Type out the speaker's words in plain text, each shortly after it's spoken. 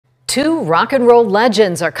Two rock and roll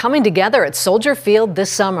legends are coming together at Soldier Field this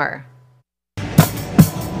summer.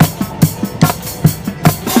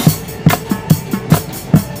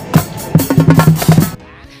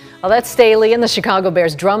 Well, that's Staley and the Chicago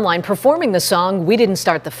Bears drumline performing the song "We Didn't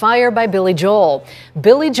Start the Fire" by Billy Joel.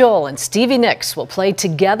 Billy Joel and Stevie Nicks will play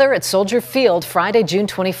together at Soldier Field Friday, June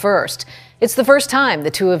 21st. It's the first time the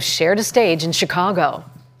two have shared a stage in Chicago.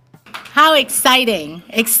 How exciting.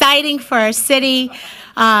 Exciting for our city.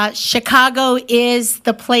 Chicago is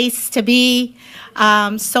the place to be.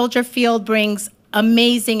 Soldier Field brings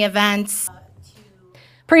amazing events.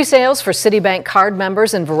 Pre-sales for Citibank card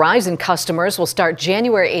members and Verizon customers will start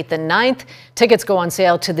January 8th and 9th. Tickets go on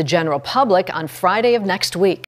sale to the general public on Friday of next week.